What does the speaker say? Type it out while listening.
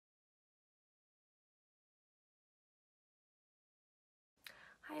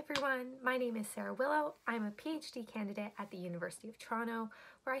Hi everyone, my name is Sarah Willow. I'm a PhD candidate at the University of Toronto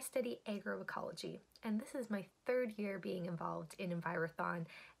where I study agroecology, and this is my third year being involved in Envirothon,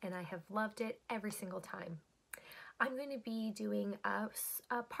 and I have loved it every single time. I'm going to be doing a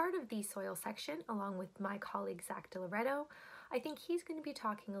part of the soil section along with my colleague Zach DeLoretto. I think he's going to be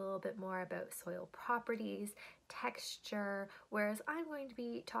talking a little bit more about soil properties, texture, whereas I'm going to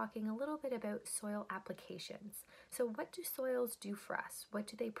be talking a little bit about soil applications. So what do soils do for us? What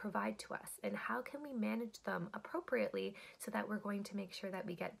do they provide to us? And how can we manage them appropriately so that we're going to make sure that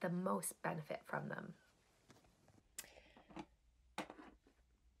we get the most benefit from them?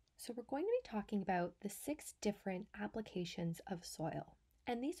 So we're going to be talking about the 6 different applications of soil.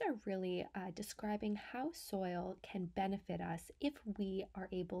 And these are really describing how soil can benefit us if we are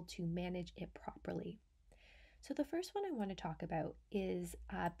able to manage it properly. So the first one I want to talk about is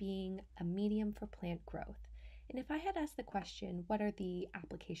being a medium for plant growth. And if I had asked the question, what are the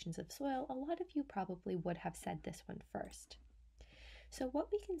applications of soil? A lot of you probably would have said this one first. So what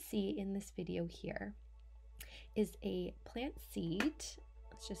we can see in this video here is a plant seed.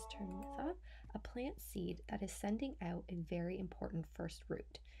 Let's just turn this off. A plant seed that is sending out a very important first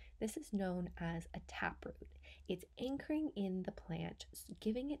root. This is known as a taproot. It's anchoring in the plant,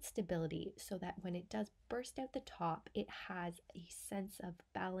 giving it stability so that when it does burst out the top, it has a sense of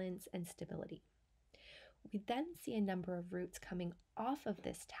balance and stability. We then see a number of roots coming off of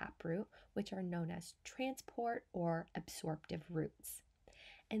this taproot, which are known as transport or absorptive roots.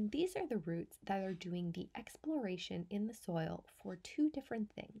 And these are the roots that are doing the exploration in the soil for 2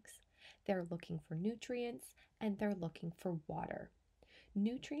 different things. They're looking for nutrients and they're looking for water.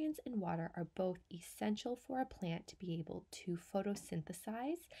 Nutrients and water are both essential for a plant to be able to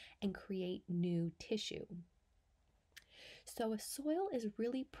photosynthesize and create new tissue. So a soil is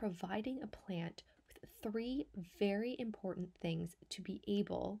really providing a plant with 3 very important things to be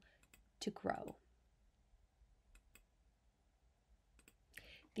able to grow.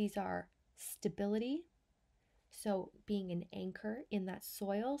 These are stability, so being an anchor in that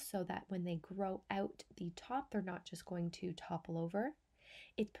soil so that when they grow out the top, they're not just going to topple over.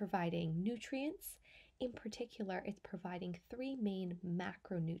 It's providing nutrients. In particular, it's providing 3 main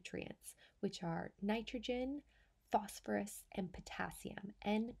macronutrients, which are nitrogen, phosphorus, and potassium,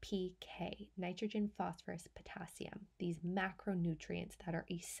 NPK, nitrogen, phosphorus, potassium, these macronutrients that are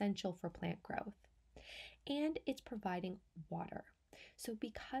essential for plant growth. And it's providing water. So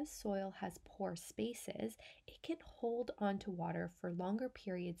because soil has pore spaces, it can hold onto water for longer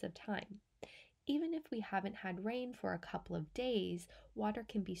periods of time. Even if we haven't had rain for a couple of days, water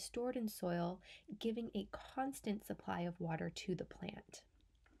can be stored in soil, giving a constant supply of water to the plant.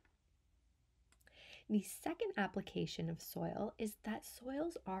 The second application of soil is that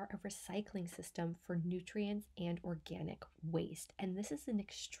soils are a recycling system for nutrients and organic waste, and this is an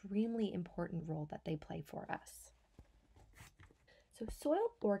extremely important role that they play for us. So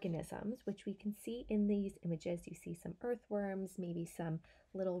soil organisms, which we can see in these images, you see some earthworms, maybe some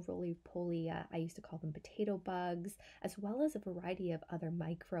little roly-poly, I used to call them potato bugs, as well as a variety of other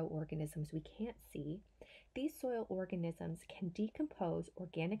microorganisms we can't see. These soil organisms can decompose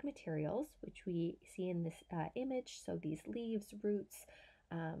organic materials, which we see in this image, so these leaves, roots,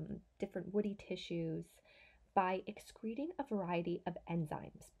 different woody tissues, by excreting a variety of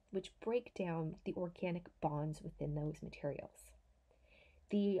enzymes, which break down the organic bonds within those materials.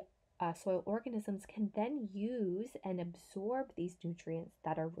 The soil organisms can then use and absorb these nutrients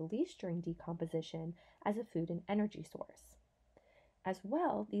that are released during decomposition as a food and energy source. As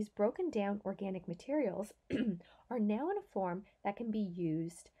well, these broken down organic materials are now in a form that can be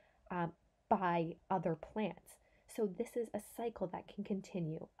used by other plants. So this is a cycle that can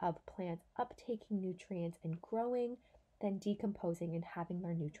continue of plants uptaking nutrients and growing, then decomposing and having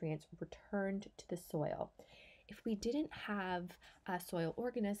their nutrients returned to the soil. If we didn't have soil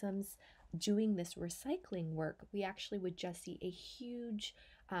organisms doing this recycling work, we actually would just see a huge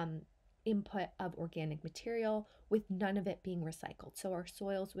input of organic material with none of it being recycled. So our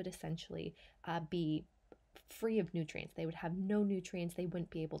soils would essentially be free of nutrients. They would have no nutrients. They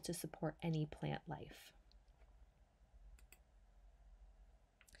wouldn't be able to support any plant life.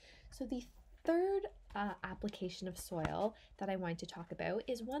 So the third application of soil that I want to talk about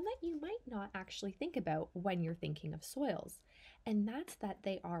is one that you might not actually think about when you're thinking of soils, and that's that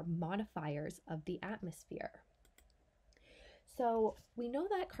they are modifiers of the atmosphere. So we know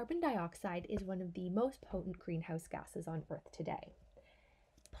that carbon dioxide is one of the most potent greenhouse gases on Earth today.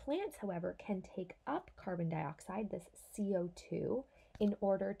 Plants, however, can take up carbon dioxide, this CO2, in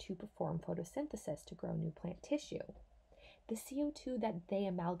order to perform photosynthesis to grow new plant tissue. The CO2 that they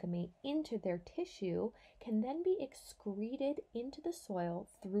amalgamate into their tissue can then be excreted into the soil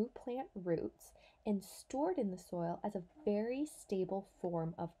through plant roots and stored in the soil as a very stable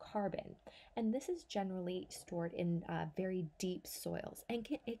form of carbon. And this is generally stored in very deep soils, and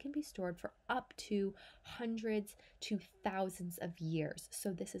it can be stored for up to hundreds to thousands of years.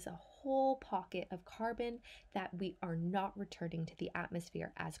 So this is a whole pocket of carbon that we are not returning to the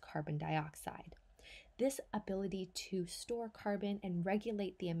atmosphere as carbon dioxide. This ability to store carbon and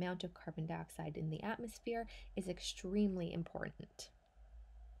regulate the amount of carbon dioxide in the atmosphere is extremely important.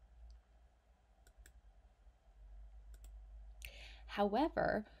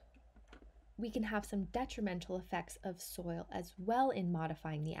 However, we can have some detrimental effects of soil as well in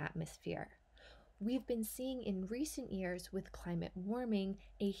modifying the atmosphere. We've been seeing in recent years with climate warming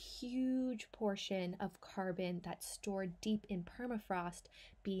a huge portion of carbon that's stored deep in permafrost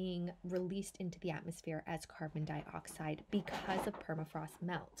being released into the atmosphere as carbon dioxide because of permafrost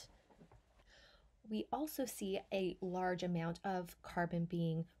melt. We also see a large amount of carbon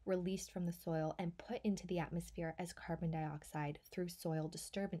being released from the soil and put into the atmosphere as carbon dioxide through soil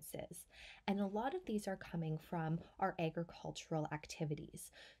disturbances. And a lot of these are coming from our agricultural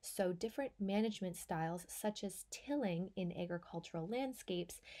activities. So different management styles, such as tilling in agricultural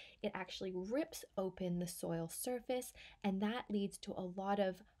landscapes, it actually rips open the soil surface, and that leads to a lot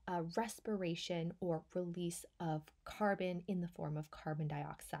of respiration or release of carbon in the form of carbon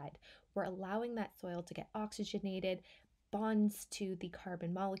dioxide. We're allowing that soil to get oxygenated, bonds to the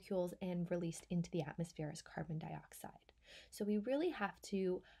carbon molecules, and released into the atmosphere as carbon dioxide. So we really have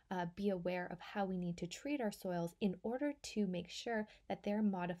to be aware of how we need to treat our soils in order to make sure that they're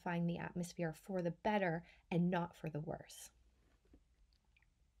modifying the atmosphere for the better and not for the worse.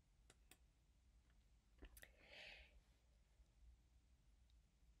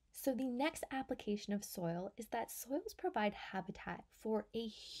 So the next application of soil is that soils provide habitat for a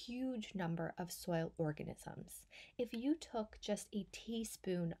huge number of soil organisms. If you took just a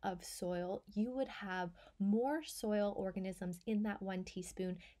teaspoon of soil, you would have more soil organisms in that one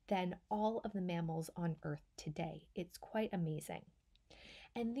teaspoon than all of the mammals on Earth today. It's quite amazing.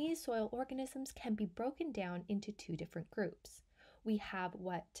 And these soil organisms can be broken down into two different groups. We have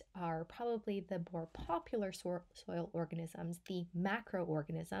what are probably the more popular soil organisms, the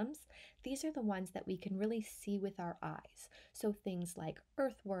macroorganisms. These are the ones that we can really see with our eyes. So things like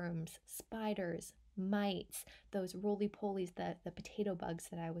earthworms, spiders, mites, those roly-polies, the potato bugs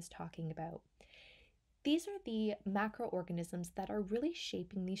that I was talking about. These are the macroorganisms that are really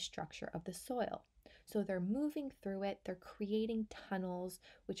shaping the structure of the soil. So they're moving through it, they're creating tunnels,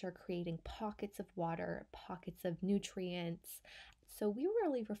 which are creating pockets of water, pockets of nutrients. So we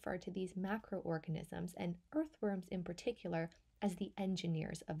really refer to these macroorganisms, and earthworms in particular, as the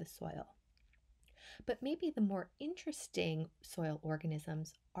engineers of the soil. But maybe the more interesting soil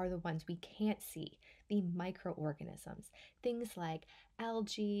organisms are the ones we can't see, the microorganisms, things like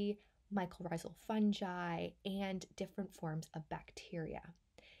algae, mycorrhizal fungi, and different forms of bacteria.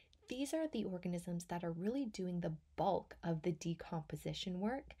 These are the organisms that are really doing the bulk of the decomposition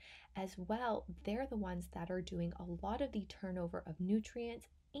work. As well, they're the ones that are doing a lot of the turnover of nutrients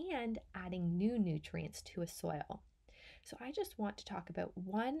and adding new nutrients to a soil. So I just want to talk about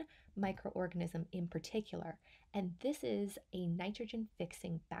one microorganism in particular, and this is a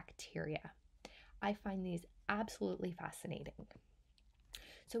nitrogen-fixing bacteria. I find these absolutely fascinating.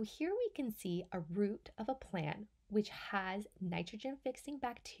 So here we can see a root of a plant which has nitrogen-fixing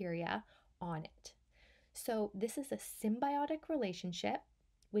bacteria on it. So this is a symbiotic relationship,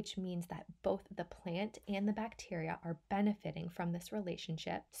 which means that both the plant and the bacteria are benefiting from this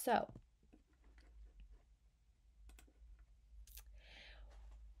relationship. So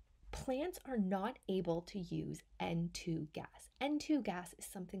plants are not able to use N2 gas. N2 gas is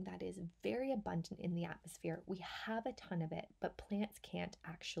something that is very abundant in the atmosphere. We have a ton of it, but plants can't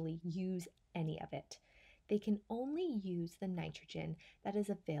actually use any of it. They can only use the nitrogen that is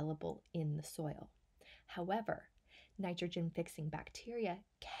available in the soil. However, nitrogen-fixing bacteria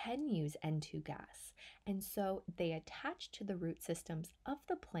can use N2 gas, and so they attach to the root systems of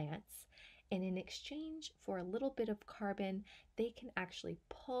the plants, and in exchange for a little bit of carbon, they can actually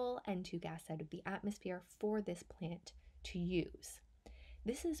pull N2 gas out of the atmosphere for this plant to use.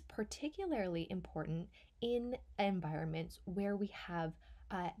 This is particularly important in environments where we have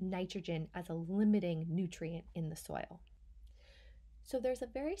nitrogen as a limiting nutrient in the soil. So there's a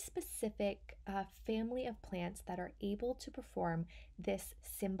very specific family of plants that are able to perform this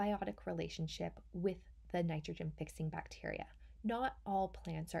symbiotic relationship with the nitrogen-fixing bacteria. Not all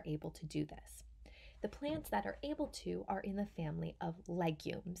plants are able to do this. The plants that are able to are in the family of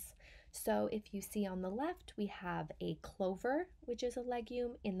legumes. So if you see on the left, we have a clover, which is a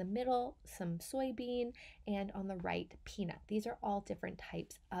legume, in the middle, some soybean, and on the right, peanut. These are all different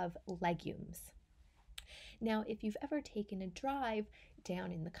types of legumes. Now, if you've ever taken a drive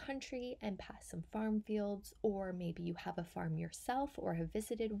down in the country and passed some farm fields, or maybe you have a farm yourself or have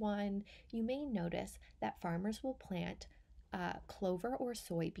visited one, you may notice that farmers will plant clover or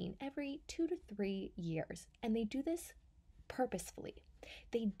soybean every 2 to 3 years, and they do this purposefully.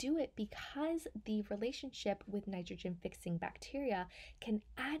 They do it because the relationship with nitrogen fixing bacteria can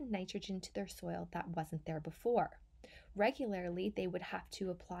add nitrogen to their soil that wasn't there before. Regularly, they would have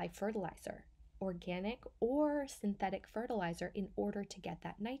to apply fertilizer, organic or synthetic fertilizer, in order to get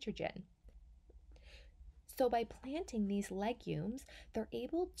that nitrogen. So by planting these legumes, they're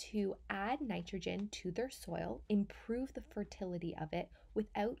able to add nitrogen to their soil, improve the fertility of it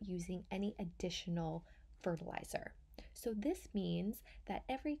without using any additional fertilizer. So this means that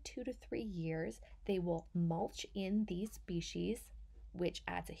every 2 to 3 years, they will mulch in these species, which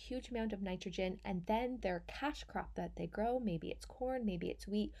adds a huge amount of nitrogen, and then their cash crop that they grow, maybe it's corn, maybe it's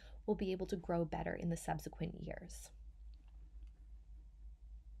wheat, will be able to grow better in the subsequent years.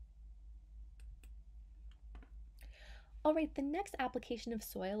 All right, the next application of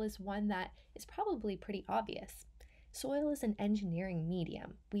soil is one that is probably pretty obvious. Soil is an engineering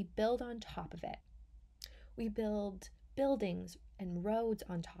medium. We build on top of it. We build buildings and roads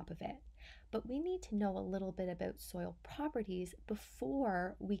on top of it. But we need to know a little bit about soil properties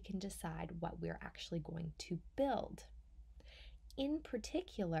before we can decide what we're actually going to build. In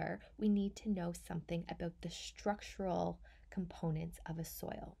particular, we need to know something about the structural components of a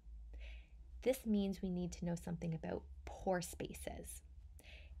soil. This means we need to know something about pore spaces.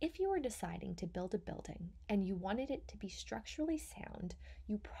 If you were deciding to build a building and you wanted it to be structurally sound,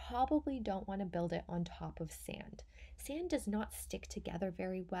 you probably don't want to build it on top of sand. Sand does not stick together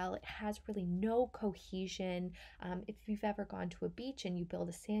very well. It has really no cohesion. If you've ever gone to a beach and you build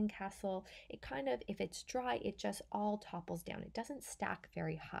a sand castle, it kind of, if it's dry, it just all topples down. It doesn't stack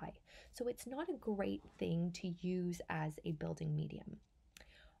very high. So it's not a great thing to use as a building medium.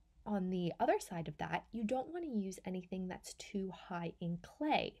 On the other side of that, you don't want to use anything that's too high in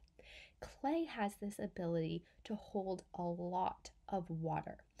clay. Clay has this ability to hold a lot of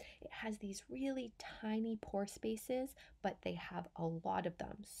water. It has these really tiny pore spaces, but they have a lot of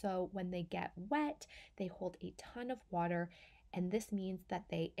them. So when they get wet, they hold a ton of water, and this means that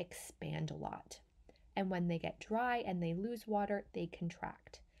they expand a lot. And when they get dry and they lose water, they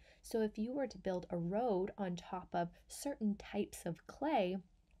contract. So if you were to build a road on top of certain types of clay,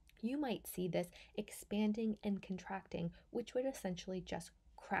 you might see this expanding and contracting, which would essentially just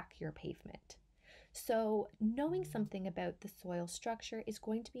crack your pavement. So knowing something about the soil structure is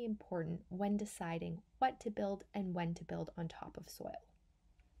going to be important when deciding what to build and when to build on top of soil.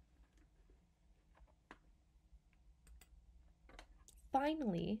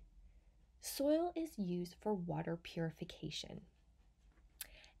 Finally, soil is used for water purification.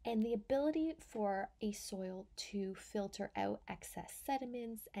 And the ability for a soil to filter out excess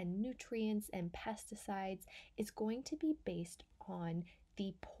sediments and nutrients and pesticides is going to be based on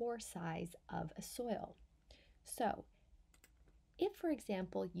the pore size of a soil. So, if, for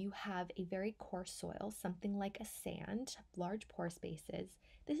example, you have a very coarse soil, something like a sand, large pore spaces,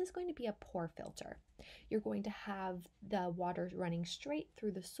 this is going to be a pore filter. You're going to have the water running straight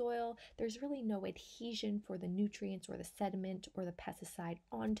through the soil. There's really no adhesion for the nutrients or the sediment or the pesticide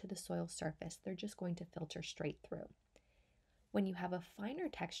onto the soil surface. They're just going to filter straight through. When you have a finer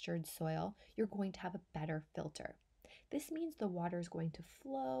textured soil, you're going to have a better filter. This means the water is going to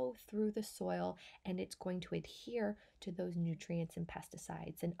flow through the soil and it's going to adhere to those nutrients and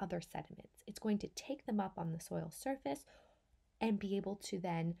pesticides and other sediments. It's going to take them up on the soil surface and be able to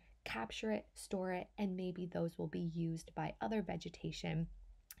then capture it, store it, and maybe those will be used by other vegetation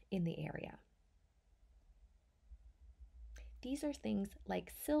in the area. These are things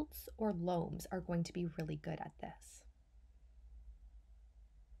like silts or loams are going to be really good at this.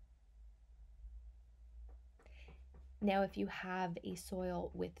 Now, if you have a soil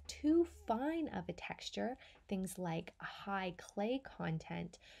with too fine of a texture, things like a high clay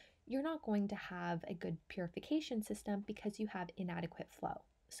content, you're not going to have a good purification system because you have inadequate flow.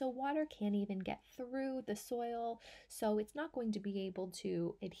 So water can't even get through the soil, so it's not going to be able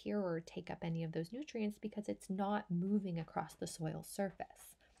to adhere or take up any of those nutrients because it's not moving across the soil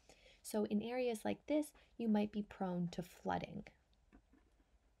surface. So in areas like this, you might be prone to flooding.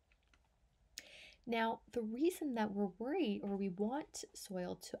 Now, the reason that we're worried or we want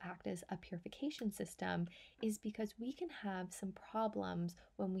soil to act as a purification system is because we can have some problems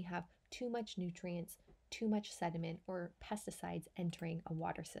when we have too much nutrients, too much sediment, or pesticides entering a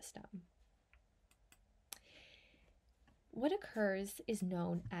water system. What occurs is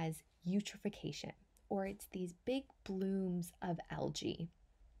known as eutrophication, or it's these big blooms of algae.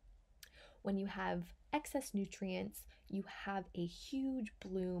 When you have excess nutrients, you have a huge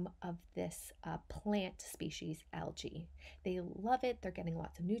bloom of this plant species algae. They love it. They're getting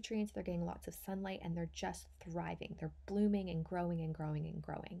lots of nutrients, they're getting lots of sunlight, and they're just thriving. They're blooming and growing and growing and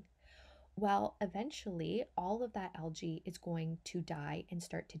growing. Well, eventually, all of that algae is going to die and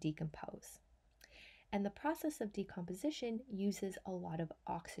start to decompose. And the process of decomposition uses a lot of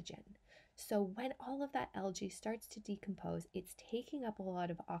oxygen. So when all of that algae starts to decompose, it's taking up a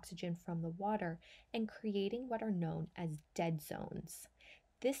lot of oxygen from the water and creating what are known as dead zones.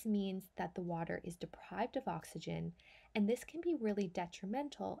 This means that the water is deprived of oxygen, and this can be really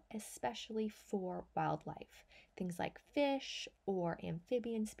detrimental, especially for wildlife, things like fish or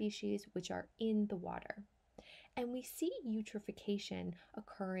amphibian species, which are in the water. And we see eutrophication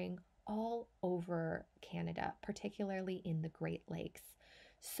occurring all over Canada, particularly in the Great Lakes.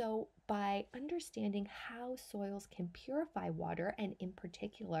 So, by understanding how soils can purify water, and in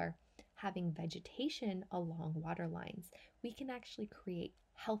particular, having vegetation along water lines, we can actually create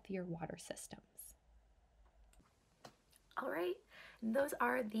healthier water systems. All right, those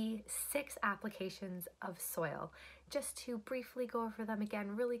are the 6 applications of soil. Just to briefly go over them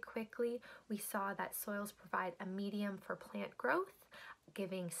again really quickly, we saw that soils provide a medium for plant growth,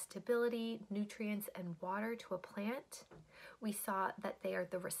 giving stability, nutrients, and water to a plant. We saw that they are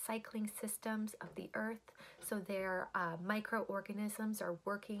the recycling systems of the earth, so their microorganisms are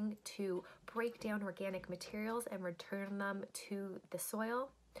working to break down organic materials and return them to the soil.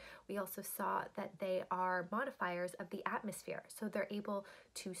 We also saw that they are modifiers of the atmosphere, so they're able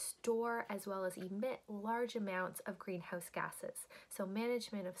to store as well as emit large amounts of greenhouse gases. So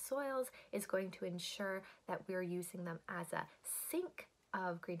management of soils is going to ensure that we're using them as a sink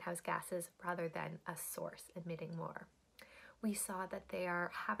of greenhouse gases rather than a source emitting more. We saw that they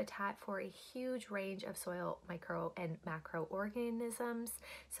are habitat for a huge range of soil micro and macroorganisms.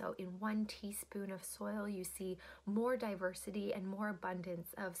 So in 1 teaspoon of soil, you see more diversity and more abundance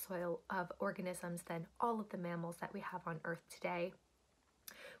of soil of organisms than all of the mammals that we have on Earth today.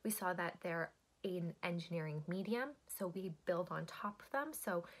 We saw that they're an engineering medium, so we build on top of them.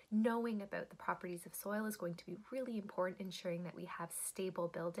 So knowing about the properties of soil is going to be really important, ensuring that we have stable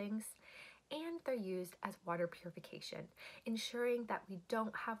buildings. And they're used as water purification, ensuring that we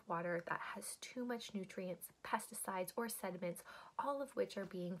don't have water that has too much nutrients, pesticides, or sediments, all of which are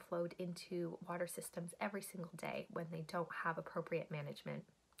being flowed into water systems every single day when they don't have appropriate management.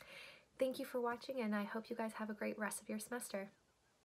 Thank you for watching, and I hope you guys have a great rest of your semester.